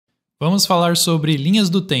Vamos falar sobre linhas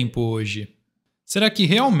do tempo hoje. Será que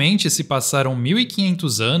realmente se passaram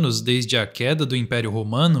 1500 anos desde a queda do Império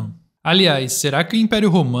Romano? Aliás, será que o Império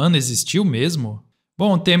Romano existiu mesmo?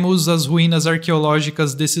 Bom, temos as ruínas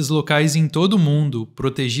arqueológicas desses locais em todo o mundo,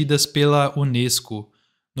 protegidas pela Unesco,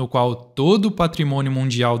 no qual todo o patrimônio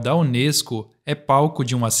mundial da Unesco é palco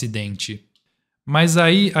de um acidente. Mas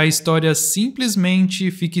aí a história simplesmente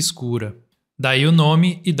fica escura. Daí o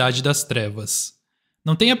nome Idade das Trevas.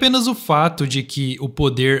 Não tem apenas o fato de que o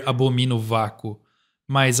poder abomina o vácuo,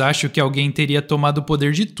 mas acho que alguém teria tomado o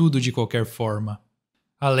poder de tudo de qualquer forma.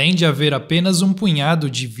 Além de haver apenas um punhado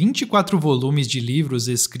de 24 volumes de livros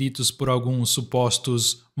escritos por alguns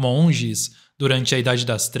supostos monges durante a Idade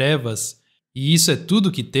das Trevas, e isso é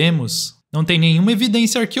tudo que temos, não tem nenhuma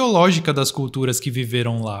evidência arqueológica das culturas que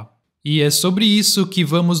viveram lá. E é sobre isso que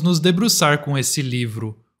vamos nos debruçar com esse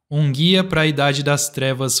livro, Um Guia para a Idade das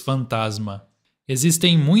Trevas Fantasma.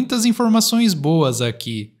 Existem muitas informações boas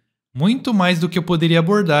aqui, muito mais do que eu poderia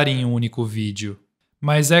abordar em um único vídeo.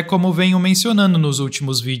 Mas é como venho mencionando nos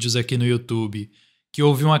últimos vídeos aqui no YouTube, que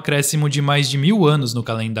houve um acréscimo de mais de 1000 anos no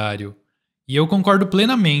calendário. E eu concordo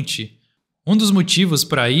plenamente. Um dos motivos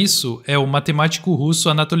para isso é o matemático russo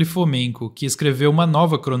Anatoly Fomenko, que escreveu uma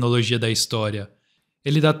nova cronologia da história.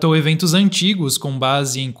 Ele datou eventos antigos com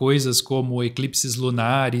base em coisas como eclipses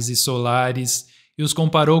lunares e solares e os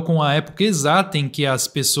comparou com a época exata em que as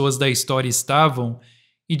pessoas da história estavam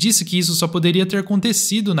e disse que isso só poderia ter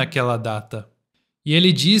acontecido naquela data. E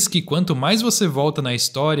ele diz que quanto mais você volta na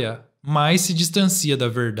história, mais se distancia da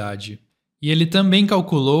verdade. E ele também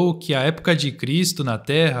calculou que a época de Cristo na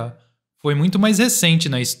Terra foi muito mais recente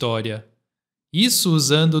na história. Isso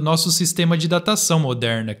usando o nosso sistema de datação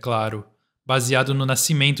moderno, é claro, baseado no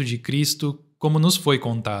nascimento de Cristo, como nos foi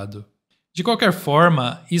contado. De qualquer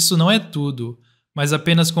forma, isso não é tudo, mas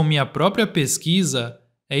apenas com minha própria pesquisa,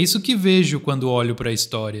 é isso que vejo quando olho para a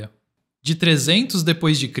história. De 300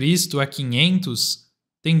 depois de Cristo a 500,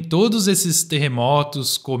 tem todos esses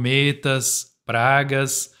terremotos, cometas,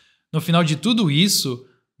 pragas. No final de tudo isso,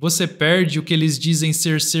 você perde o que eles dizem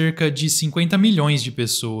ser cerca de 50 milhões de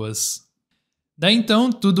pessoas. Daí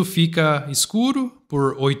então tudo fica escuro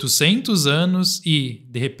por 800 anos e,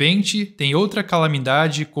 de repente, tem outra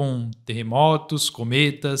calamidade com terremotos,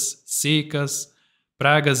 cometas, secas,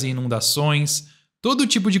 pragas e inundações, todo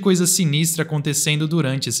tipo de coisa sinistra acontecendo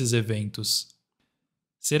durante esses eventos.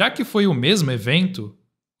 Será que foi o mesmo evento?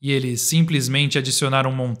 E eles simplesmente adicionaram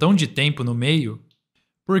um montão de tempo no meio?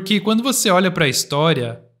 Porque quando você olha para a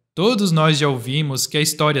história, todos nós já ouvimos que a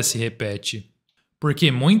história se repete. Porque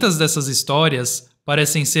muitas dessas histórias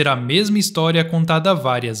parecem ser a mesma história contada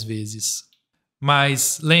várias vezes.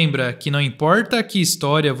 Mas lembra que não importa que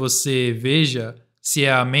história você veja, se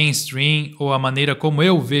é a mainstream ou a maneira como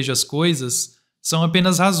eu vejo as coisas, são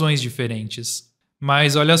apenas razões diferentes.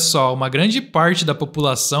 Mas olha só, uma grande parte da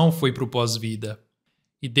população foi para o pós-vida.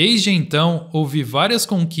 E desde então houve várias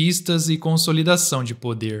conquistas e consolidação de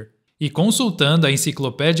poder. E consultando a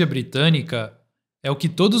Enciclopédia Britânica, é o que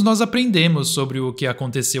todos nós aprendemos sobre o que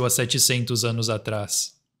aconteceu há 700 anos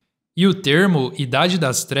atrás. E o termo Idade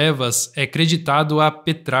das Trevas é creditado a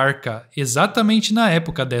Petrarca, exatamente na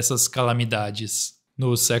época dessas calamidades,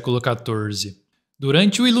 no século XIV.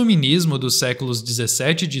 Durante o Iluminismo dos séculos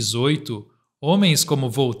 17 e 18, homens como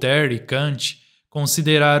Voltaire e Kant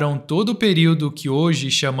consideraram todo o período que hoje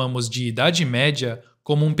chamamos de Idade Média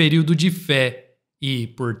como um período de fé e,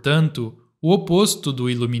 portanto, o oposto do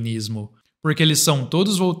Iluminismo, porque eles são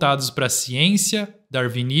todos voltados para a ciência,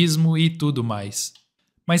 darwinismo e tudo mais.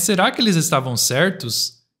 Mas será que eles estavam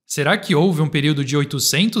certos? Será que houve um período de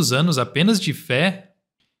 800 anos apenas de fé?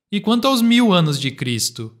 E quanto aos 1000 anos de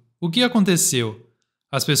Cristo, o que aconteceu?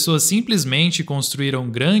 As pessoas simplesmente construíram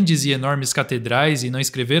grandes e enormes catedrais e não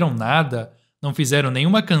escreveram nada, não fizeram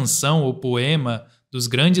nenhuma canção ou poema dos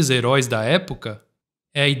grandes heróis da época?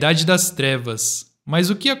 É a Idade das Trevas. Mas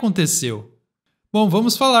o que aconteceu? Bom,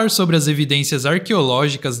 vamos falar sobre as evidências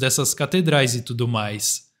arqueológicas dessas catedrais e tudo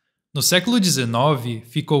mais. No século XIX,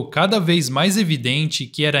 ficou cada vez mais evidente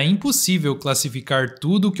que era impossível classificar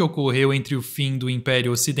tudo o que ocorreu entre o fim do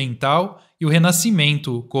Império Ocidental e o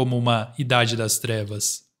Renascimento como uma Idade das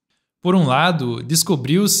Trevas. Por um lado,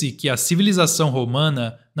 descobriu-se que a civilização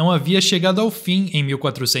romana não havia chegado ao fim em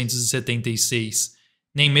 1476,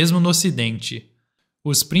 nem mesmo no Ocidente.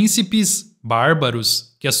 Os príncipes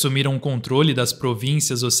bárbaros, que assumiram o controle das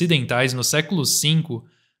províncias ocidentais no século V,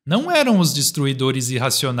 não eram os destruidores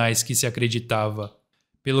irracionais que se acreditava.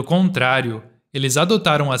 Pelo contrário, eles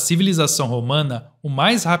adotaram a civilização romana o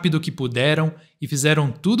mais rápido que puderam e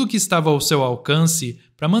fizeram tudo o que estava ao seu alcance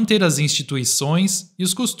para manter as instituições e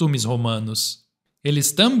os costumes romanos.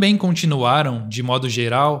 Eles também continuaram, de modo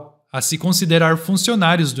geral, a se considerar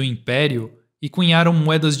funcionários do império e cunharam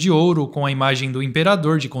moedas de ouro com a imagem do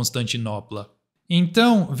imperador de Constantinopla.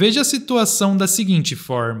 Então, veja a situação da seguinte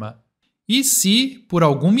forma: e se, por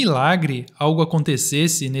algum milagre, algo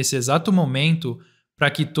acontecesse nesse exato momento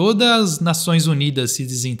para que todas as Nações Unidas se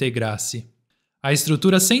desintegrasse? A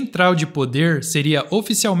estrutura central de poder seria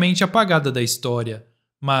oficialmente apagada da história,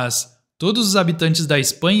 mas todos os habitantes da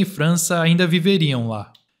Espanha e França ainda viveriam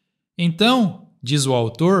lá. Então, diz o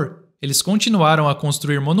autor, eles continuaram a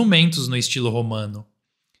construir monumentos no estilo romano.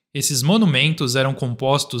 Esses monumentos eram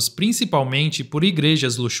compostos principalmente por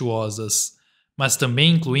igrejas luxuosas, mas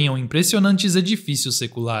também incluíam impressionantes edifícios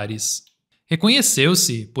seculares.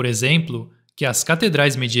 Reconheceu-se, por exemplo, que as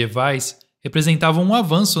catedrais medievais representavam um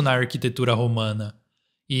avanço na arquitetura romana,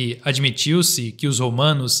 e admitiu-se que os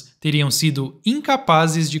romanos teriam sido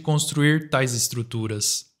incapazes de construir tais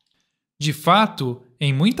estruturas. De fato,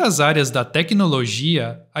 em muitas áreas da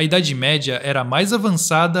tecnologia, a Idade Média era mais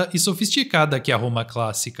avançada e sofisticada que a Roma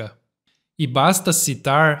clássica. E basta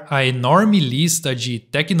citar a enorme lista de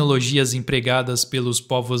tecnologias empregadas pelos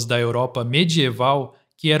povos da Europa medieval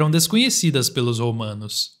que eram desconhecidas pelos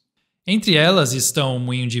romanos. Entre elas estão o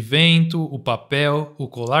moinho de vento, o papel, o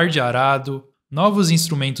colar de arado, novos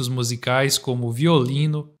instrumentos musicais como o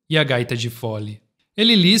violino e a gaita de fole.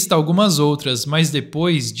 Ele lista algumas outras, mas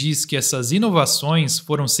depois diz que essas inovações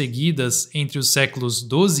foram seguidas entre os séculos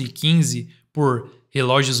XII e XV por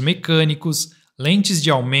relógios mecânicos, lentes de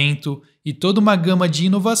aumento e toda uma gama de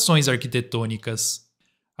inovações arquitetônicas.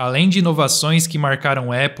 Além de inovações que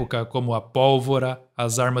marcaram época, como a pólvora,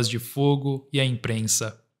 as armas de fogo e a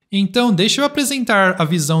imprensa. Então, deixa eu apresentar a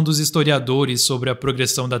visão dos historiadores sobre a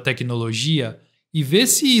progressão da tecnologia e ver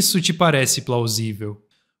se isso te parece plausível.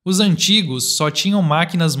 Os antigos só tinham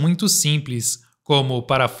máquinas muito simples, como o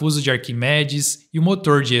parafuso de Arquimedes e o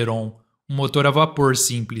motor de Heron, um motor a vapor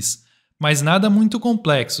simples, mas nada muito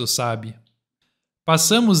complexo, sabe?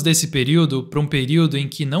 Passamos desse período para um período em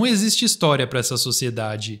que não existe história para essa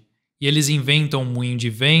sociedade, e eles inventam o moinho de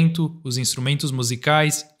vento, os instrumentos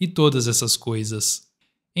musicais e todas essas coisas.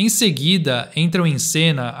 Em seguida, entram em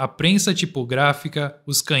cena a prensa tipográfica,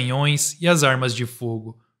 os canhões e as armas de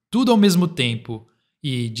fogo, tudo ao mesmo tempo,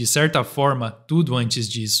 e, de certa forma, tudo antes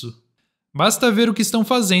disso. Basta ver o que estão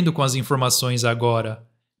fazendo com as informações agora.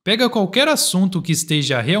 Pega qualquer assunto que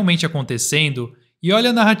esteja realmente acontecendo e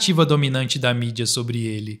olha a narrativa dominante da mídia sobre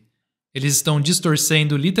ele. Eles estão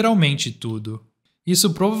distorcendo literalmente tudo.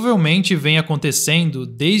 Isso provavelmente vem acontecendo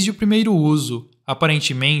desde o primeiro uso,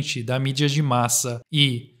 aparentemente, da mídia de massa,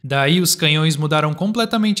 e daí os canhões mudaram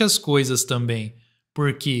completamente as coisas também,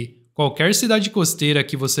 porque qualquer cidade costeira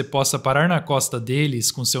que você possa parar na costa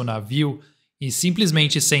deles com seu navio e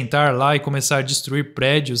simplesmente sentar lá e começar a destruir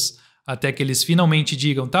prédios até que eles finalmente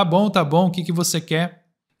digam tá bom, o que você quer?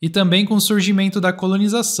 E também com o surgimento da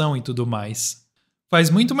colonização e tudo mais. Faz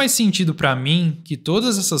muito mais sentido para mim que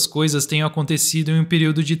todas essas coisas tenham acontecido em um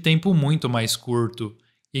período de tempo muito mais curto,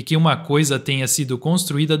 e que uma coisa tenha sido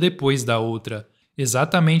construída depois da outra,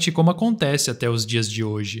 exatamente como acontece até os dias de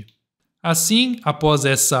hoje. Assim, após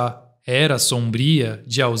essa era sombria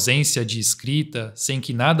de ausência de escrita, sem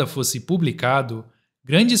que nada fosse publicado,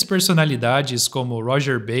 grandes personalidades como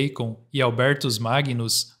Roger Bacon e Albertus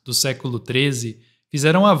Magnus, do século XIII,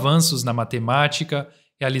 fizeram avanços na matemática,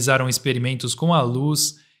 realizaram experimentos com a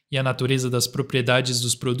luz e a natureza das propriedades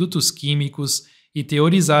dos produtos químicos e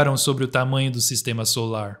teorizaram sobre o tamanho do sistema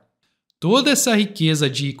solar. Toda essa riqueza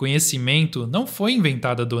de conhecimento não foi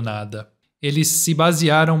inventada do nada. Eles se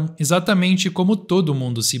basearam exatamente como todo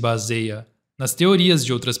mundo se baseia, nas teorias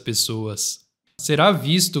de outras pessoas. Será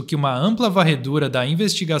visto que uma ampla varredura da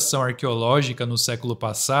investigação arqueológica no século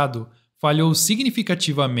passado falhou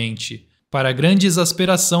significativamente, para a grande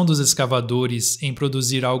exasperação dos escavadores em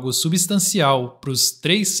produzir algo substancial para os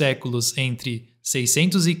 3 séculos entre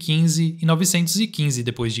 615 e 915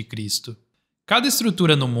 d.C. Cada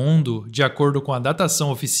estrutura no mundo, de acordo com a datação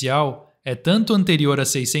oficial, é tanto anterior a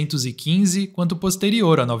 615 quanto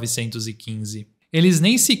posterior a 915. Eles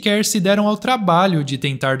nem sequer se deram ao trabalho de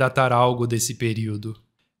tentar datar algo desse período.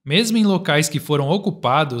 Mesmo em locais que foram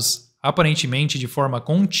ocupados, aparentemente de forma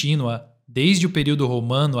contínua, desde o período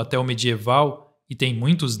romano até o medieval, e tem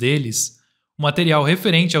muitos deles, o material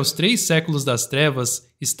referente aos 3 séculos das trevas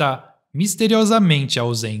está misteriosamente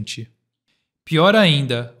ausente. Pior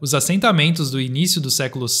ainda, os assentamentos do início do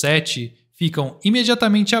século VII ficam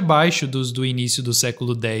imediatamente abaixo dos do início do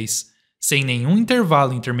século X, sem nenhum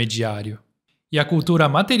intervalo intermediário. E a cultura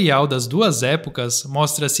material das duas épocas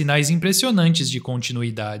mostra sinais impressionantes de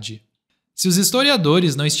continuidade. Se os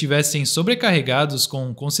historiadores não estivessem sobrecarregados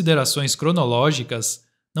com considerações cronológicas,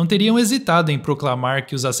 não teriam hesitado em proclamar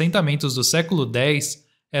que os assentamentos do século X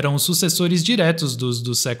eram os sucessores diretos dos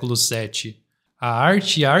do século VII. A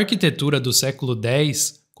arte e a arquitetura do século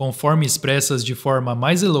X, conforme expressas de forma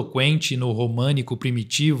mais eloquente no românico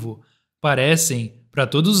primitivo, parecem, para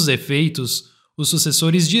todos os efeitos, os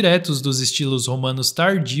sucessores diretos dos estilos romanos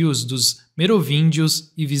tardios dos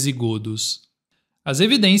merovíngios e visigodos. As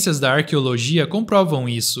evidências da arqueologia comprovam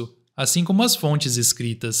isso, assim como as fontes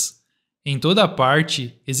escritas. Em toda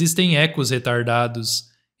parte existem ecos retardados,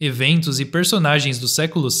 eventos e personagens do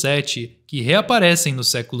século VII que reaparecem no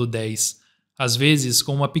século X, às vezes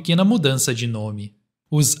com uma pequena mudança de nome.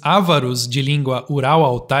 Os ávaros de língua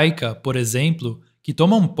ural-altaica, por exemplo, que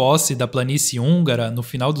tomam posse da planície húngara no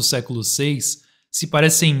final do século VI, se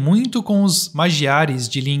parecem muito com os magiares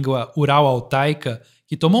de língua ural-altaica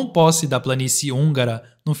que tomam posse da planície húngara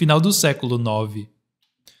no final do século IX.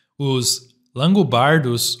 Os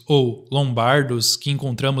langobardos ou lombardos que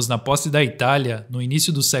encontramos na posse da Itália no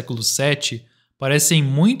início do século VII parecem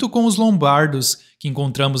muito com os lombardos que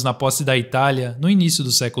encontramos na posse da Itália no início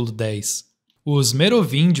do século X. Os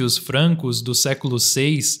merovíngios francos do século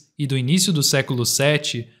VI e do início do século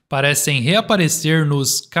VII parecem reaparecer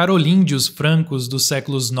nos carolíngios francos dos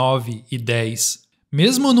séculos IX e X.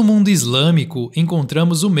 Mesmo no mundo islâmico,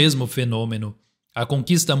 encontramos o mesmo fenômeno. A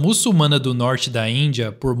conquista muçulmana do norte da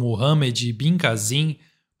Índia por Muhammad bin Qasim,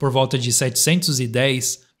 por volta de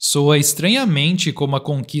 710, soa estranhamente como a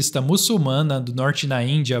conquista muçulmana do norte na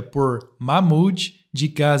Índia por Mahmud de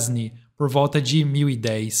Ghazni, por volta de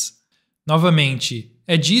 1010. Novamente,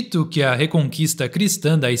 é dito que a reconquista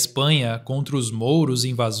cristã da Espanha contra os mouros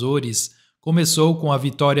invasores começou com a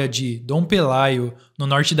vitória de Dom Pelaio no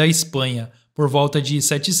norte da Espanha, por volta de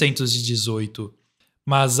 718.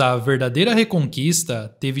 Mas a verdadeira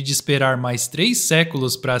reconquista teve de esperar mais 3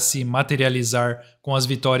 séculos para se materializar com as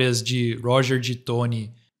vitórias de Roger de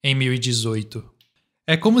Tony em 1018.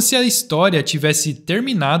 É como se a história tivesse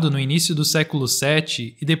terminado no início do século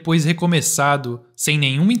VII e depois recomeçado, sem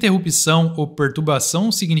nenhuma interrupção ou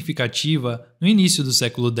perturbação significativa, no início do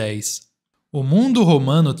século X. O mundo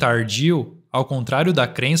romano tardio, ao contrário da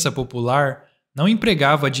crença popular, não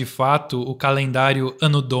empregava de fato o calendário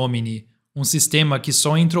Anno Domini, um sistema que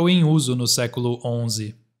só entrou em uso no século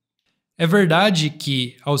XI. É verdade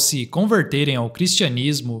que, ao se converterem ao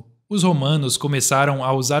cristianismo, os romanos começaram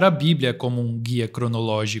a usar a Bíblia como um guia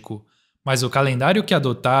cronológico, mas o calendário que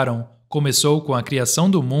adotaram começou com a criação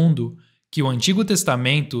do mundo, que o Antigo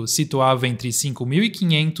Testamento situava entre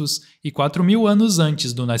 5.500 e 4.000 anos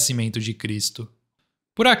antes do nascimento de Cristo.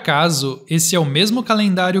 Por acaso, esse é o mesmo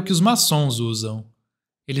calendário que os maçons usam.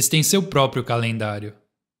 Eles têm seu próprio calendário.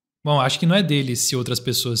 Bom, acho que não é deles se outras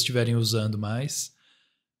pessoas estiverem usando, mas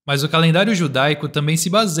o calendário judaico também se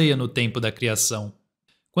baseia no tempo da criação.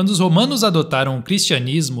 Quando os romanos adotaram o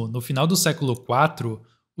cristianismo no final do século IV,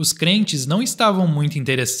 os crentes não estavam muito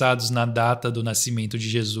interessados na data do nascimento de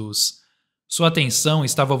Jesus. Sua atenção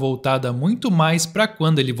estava voltada muito mais para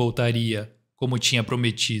quando ele voltaria, como tinha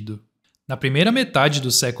prometido. Na primeira metade do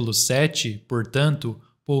século VII, portanto,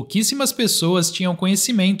 pouquíssimas pessoas tinham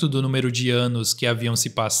conhecimento do número de anos que haviam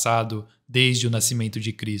se passado desde o nascimento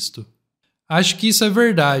de Cristo. Acho que isso é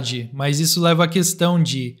verdade, mas isso leva à questão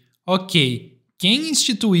de, ok, quem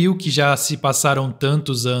instituiu que já se passaram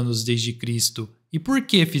tantos anos desde Cristo e por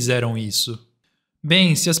que fizeram isso?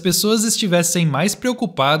 Bem, se as pessoas estivessem mais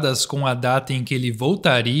preocupadas com a data em que ele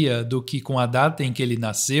voltaria do que com a data em que ele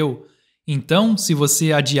nasceu, então, se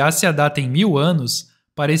você adiasse a data em 1000 anos,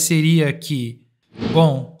 pareceria que,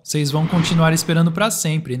 bom, vocês vão continuar esperando para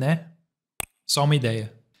sempre, né? Só uma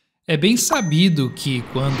ideia. É bem sabido que,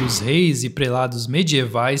 quando os reis e prelados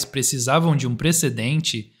medievais precisavam de um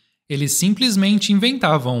precedente, eles simplesmente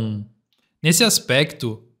inventavam um. Nesse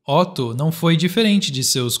aspecto, Otto não foi diferente de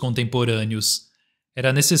seus contemporâneos.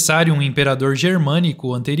 Era necessário um imperador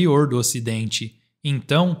germânico anterior do Ocidente,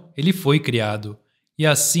 então ele foi criado. E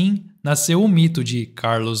assim nasceu o mito de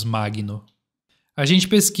Carlos Magno. A gente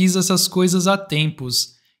pesquisa essas coisas há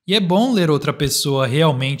tempos, e é bom ler outra pessoa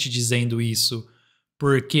realmente dizendo isso,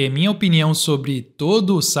 porque minha opinião sobre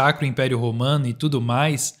todo o Sacro Império Romano e tudo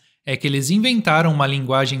mais é que eles inventaram uma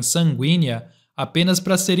linguagem sanguínea apenas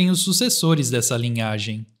para serem os sucessores dessa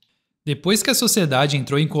linhagem. Depois que a sociedade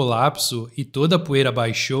entrou em colapso e toda a poeira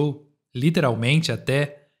baixou, literalmente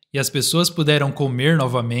até, e as pessoas puderam comer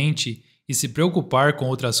novamente e se preocupar com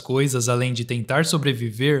outras coisas além de tentar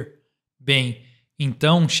sobreviver, bem,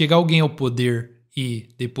 então chega alguém ao poder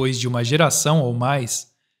e, depois de uma geração ou mais...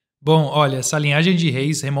 Bom, olha, essa linhagem de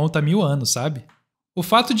reis remonta a 1000 anos, sabe? O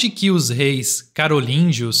fato de que os reis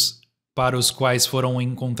carolíngios, para os quais foram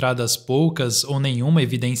encontradas poucas ou nenhuma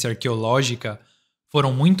evidência arqueológica,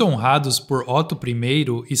 foram muito honrados por Otto I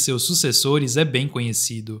e seus sucessores é bem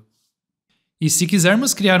conhecido. E se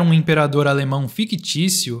quisermos criar um imperador alemão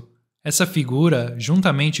fictício, essa figura,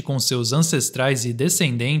 juntamente com seus ancestrais e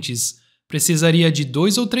descendentes, precisaria de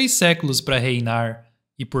 2 ou 3 séculos para reinar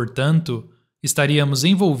e, portanto, estaríamos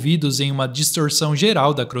envolvidos em uma distorção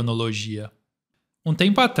geral da cronologia. Um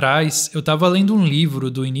tempo atrás, eu estava lendo um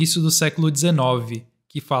livro do início do século XIX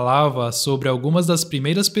que falava sobre algumas das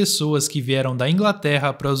primeiras pessoas que vieram da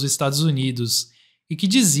Inglaterra para os Estados Unidos e que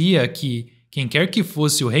dizia que, quem quer que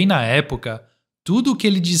fosse o rei na época, tudo o que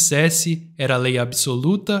ele dissesse era lei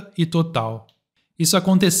absoluta e total. Isso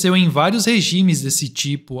aconteceu em vários regimes desse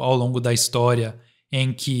tipo ao longo da história,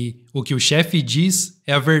 em que o chefe diz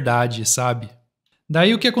é a verdade, sabe?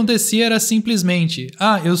 Daí o que acontecia era simplesmente: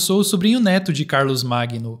 eu sou o sobrinho neto de Carlos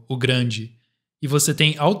Magno, o Grande, e você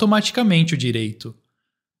tem automaticamente o direito.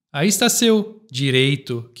 Aí está seu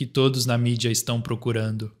direito que todos na mídia estão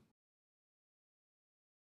procurando.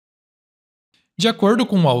 De acordo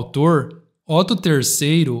com o autor, Otto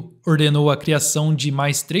III ordenou a criação de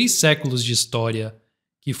mais 3 séculos de história,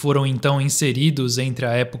 que foram então inseridos entre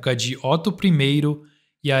a época de Otto I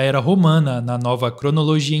e a Era Romana na nova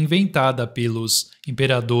cronologia inventada pelos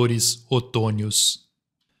imperadores otônios.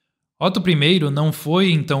 Otto I não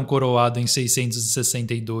foi então coroado em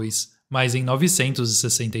 662, mas em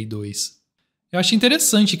 962. Eu acho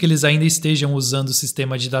interessante que eles ainda estejam usando o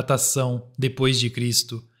sistema de datação depois de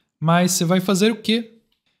Cristo, mas você vai fazer o quê?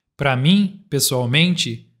 Para mim,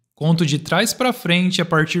 pessoalmente, conto de trás para frente a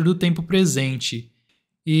partir do tempo presente.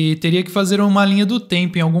 E teria que fazer uma linha do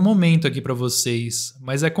tempo em algum momento aqui para vocês,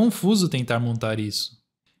 mas é confuso tentar montar isso.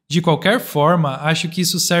 De qualquer forma, acho que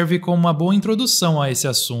isso serve como uma boa introdução a esse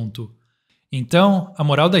assunto. Então, a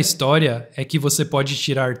moral da história é que você pode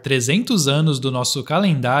tirar 300 anos do nosso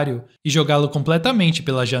calendário e jogá-lo completamente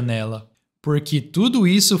pela janela, porque tudo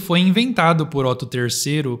isso foi inventado por Otto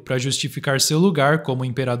III para justificar seu lugar como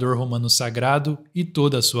imperador romano sagrado e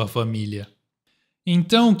toda a sua família.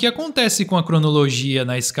 Então, o que acontece com a cronologia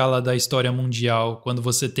na escala da história mundial quando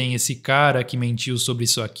você tem esse cara que mentiu sobre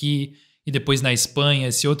isso aqui, e depois na Espanha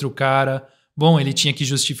esse outro cara, ele tinha que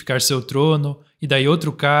justificar seu trono, e daí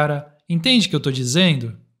outro cara, entende o que eu estou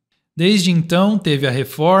dizendo? Desde então teve a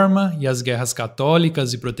Reforma e as guerras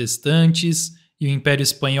católicas e protestantes, e o Império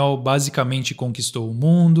Espanhol basicamente conquistou o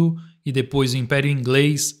mundo, e depois o Império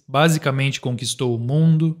Inglês basicamente conquistou o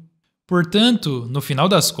mundo. Portanto, no final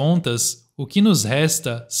das contas, o que nos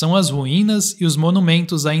resta são as ruínas e os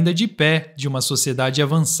monumentos ainda de pé de uma sociedade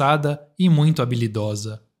avançada e muito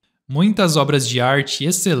habilidosa. Muitas obras de arte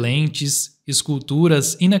excelentes,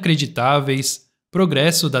 esculturas inacreditáveis,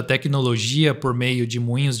 progresso da tecnologia por meio de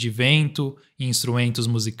moinhos de vento, instrumentos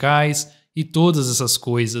musicais e todas essas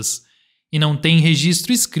coisas. E não tem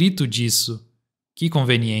registro escrito disso. Que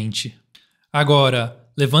conveniente. Agora,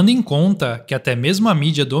 levando em conta que até mesmo a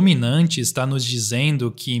mídia dominante está nos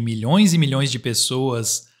dizendo que milhões e milhões de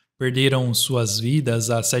pessoas perderam suas vidas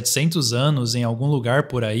há 700 anos em algum lugar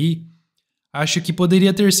por aí, acho que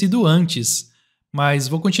poderia ter sido antes, mas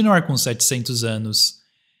vou continuar com 700 anos.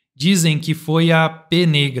 Dizem que foi a P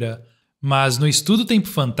Negra, mas no estudo Tempo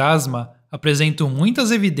Fantasma apresentam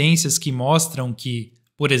muitas evidências que mostram que,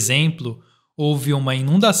 por exemplo, houve uma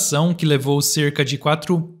inundação que levou cerca de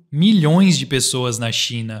 4 milhões de pessoas na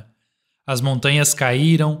China. As montanhas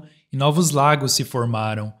caíram e novos lagos se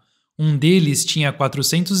formaram. Um deles tinha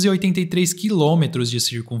 483 quilômetros de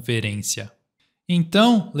circunferência.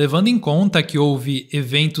 Então, levando em conta que houve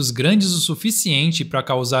eventos grandes o suficiente para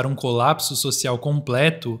causar um colapso social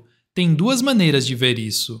completo, tem 2 maneiras de ver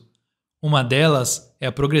isso. Uma delas é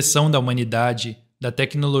a progressão da humanidade, da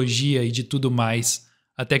tecnologia e de tudo mais,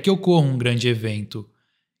 até que ocorra um grande evento.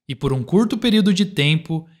 E por um curto período de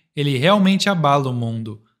tempo, ele realmente abala o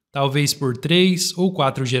mundo, talvez por 3 ou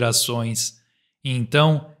 4 gerações. E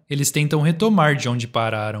então, eles tentam retomar de onde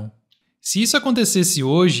pararam. Se isso acontecesse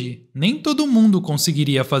hoje, nem todo mundo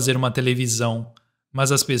conseguiria fazer uma televisão,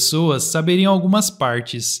 mas as pessoas saberiam algumas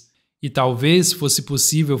partes, e talvez fosse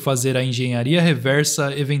possível fazer a engenharia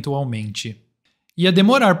reversa eventualmente. Ia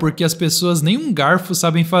demorar porque as pessoas nem um garfo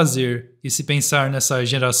sabem fazer, e se pensar nessa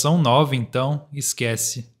geração nova, então,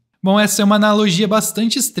 esquece. Bom, essa é uma analogia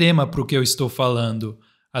bastante extrema para o que eu estou falando.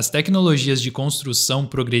 As tecnologias de construção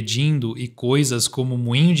progredindo e coisas como o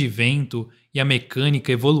moinho de vento e a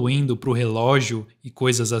mecânica evoluindo para o relógio e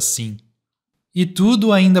coisas assim. E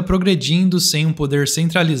tudo ainda progredindo sem um poder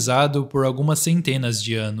centralizado por algumas centenas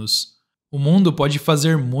de anos. O mundo pode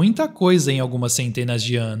fazer muita coisa em algumas centenas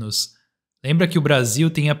de anos. Lembra que o Brasil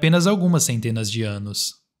tem apenas algumas centenas de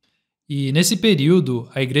anos. E nesse período,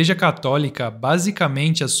 a Igreja Católica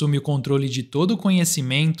basicamente assume o controle de todo o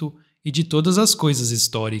conhecimento e de todas as coisas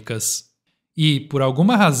históricas. E, por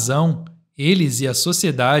alguma razão, eles e a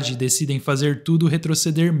sociedade decidem fazer tudo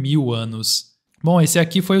retroceder 1000 anos. Bom, esse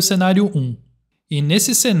aqui foi o cenário 1. E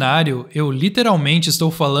nesse cenário, eu literalmente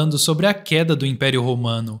estou falando sobre a queda do Império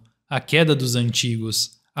Romano, a queda dos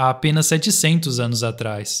antigos, há apenas 700 anos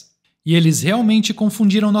atrás. E eles realmente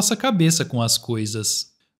confundiram nossa cabeça com as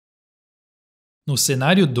coisas. No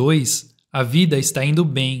cenário 2, a vida está indo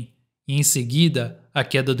bem, e em seguida, a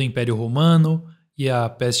queda do Império Romano e a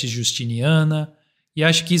peste justiniana, e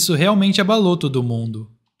acho que isso realmente abalou todo mundo.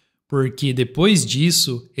 Porque depois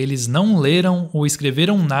disso, eles não leram ou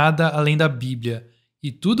escreveram nada além da Bíblia,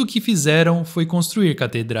 e tudo o que fizeram foi construir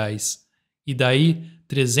catedrais. E daí,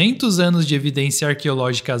 300 anos de evidência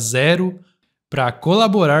arqueológica zero para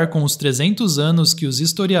colaborar com os 300 anos que os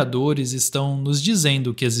historiadores estão nos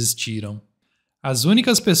dizendo que existiram. As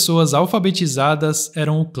únicas pessoas alfabetizadas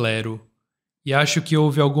eram o clero. E acho que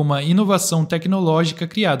houve alguma inovação tecnológica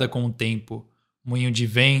criada com o tempo, moinho de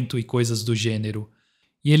vento e coisas do gênero.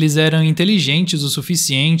 E eles eram inteligentes o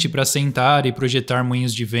suficiente para sentar e projetar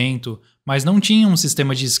moinhos de vento, mas não tinham um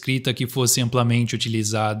sistema de escrita que fosse amplamente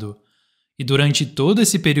utilizado. E durante todo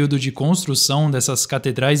esse período de construção dessas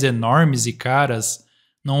catedrais enormes e caras,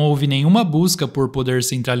 não houve nenhuma busca por poder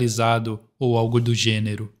centralizado ou algo do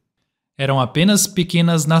gênero. Eram apenas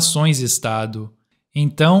pequenas nações-estado.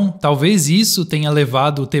 Então, talvez isso tenha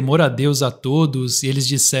levado o temor a Deus a todos e eles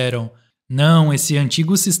disseram: não, esse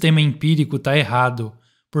antigo sistema empírico está errado.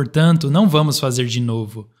 Portanto, não vamos fazer de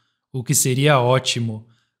novo, o que seria ótimo,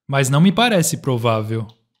 mas não me parece provável.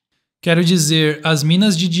 Quero dizer, as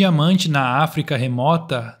minas de diamante na África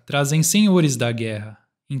remota trazem senhores da guerra.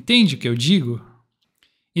 Entende o que eu digo?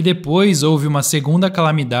 E depois houve uma segunda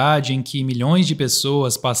calamidade em que milhões de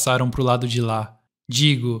pessoas passaram para o lado de lá.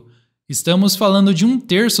 Digo, estamos falando de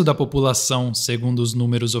 1/3 da população, segundo os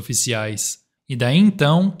números oficiais. E daí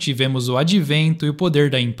então tivemos o advento e o poder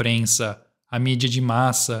da imprensa, a mídia de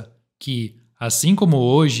massa, que, assim como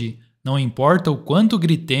hoje, não importa o quanto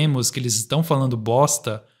gritemos que eles estão falando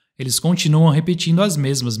bosta, eles continuam repetindo as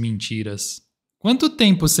mesmas mentiras. Quanto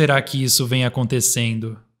tempo será que isso vem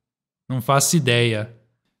acontecendo? Não faço ideia.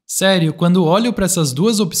 Sério, quando olho para essas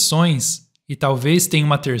duas opções, e talvez tenha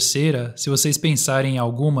uma terceira, se vocês pensarem em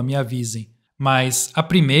alguma, me avisem. Mas a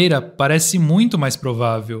primeira parece muito mais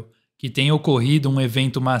provável, que tenha ocorrido um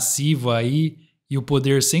evento massivo aí e o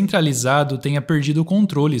poder centralizado tenha perdido o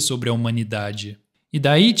controle sobre a humanidade. E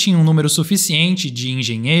daí tinha um número suficiente de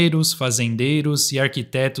engenheiros, fazendeiros e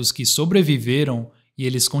arquitetos que sobreviveram e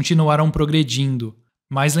eles continuaram progredindo,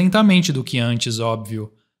 mais lentamente do que antes,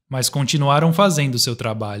 óbvio, mas continuaram fazendo seu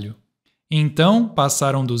trabalho. Então,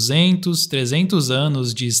 passaram 200, 300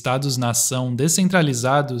 anos de estados-nação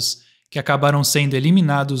descentralizados que acabaram sendo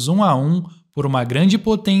eliminados um a um por uma grande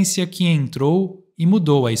potência que entrou e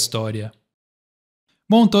mudou a história.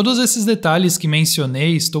 Bom, todos esses detalhes que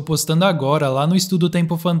mencionei estou postando agora lá no Estudo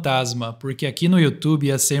Tempo Fantasma, porque aqui no YouTube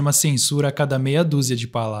ia ser uma censura a cada meia dúzia de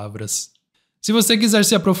palavras. Se você quiser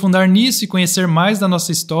se aprofundar nisso e conhecer mais da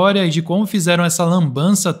nossa história e de como fizeram essa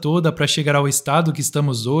lambança toda para chegar ao estado que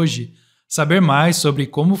estamos hoje, saber mais sobre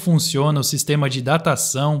como funciona o sistema de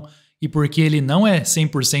datação e por que ele não é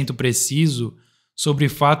 100% preciso, sobre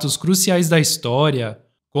fatos cruciais da história,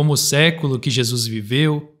 como o século que Jesus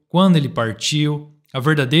viveu, quando ele partiu, a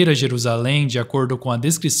verdadeira Jerusalém de acordo com a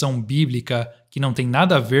descrição bíblica que não tem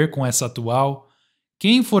nada a ver com essa atual,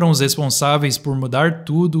 quem foram os responsáveis por mudar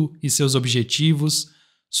tudo e seus objetivos,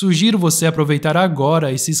 sugiro você aproveitar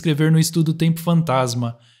agora e se inscrever no Estudo Tempo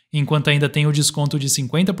Fantasma, enquanto ainda tem o desconto de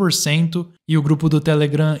 50% e o grupo do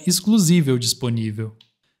Telegram exclusivo disponível.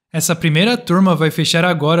 Essa primeira turma vai fechar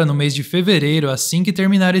agora no mês de fevereiro, assim que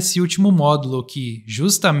terminar esse último módulo que,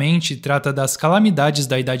 justamente, trata das calamidades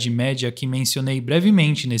da Idade Média que mencionei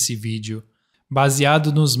brevemente nesse vídeo,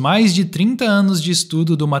 baseado nos mais de 30 anos de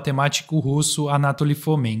estudo do matemático russo Anatoly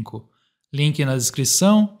Fomenko. Link na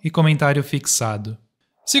descrição e comentário fixado.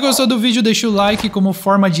 Se gostou do vídeo, deixa o like como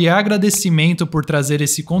forma de agradecimento por trazer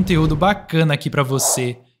esse conteúdo bacana aqui pra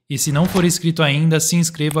você. E se não for inscrito ainda, se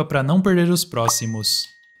inscreva para não perder os próximos.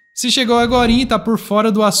 Se chegou agorinha e tá por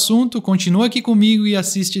fora do assunto, continua aqui comigo e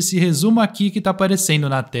assiste esse resumo aqui que tá aparecendo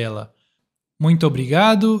na tela. Muito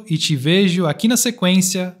obrigado e te vejo aqui na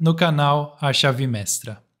sequência no canal A Chave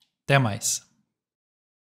Mestra. Até mais!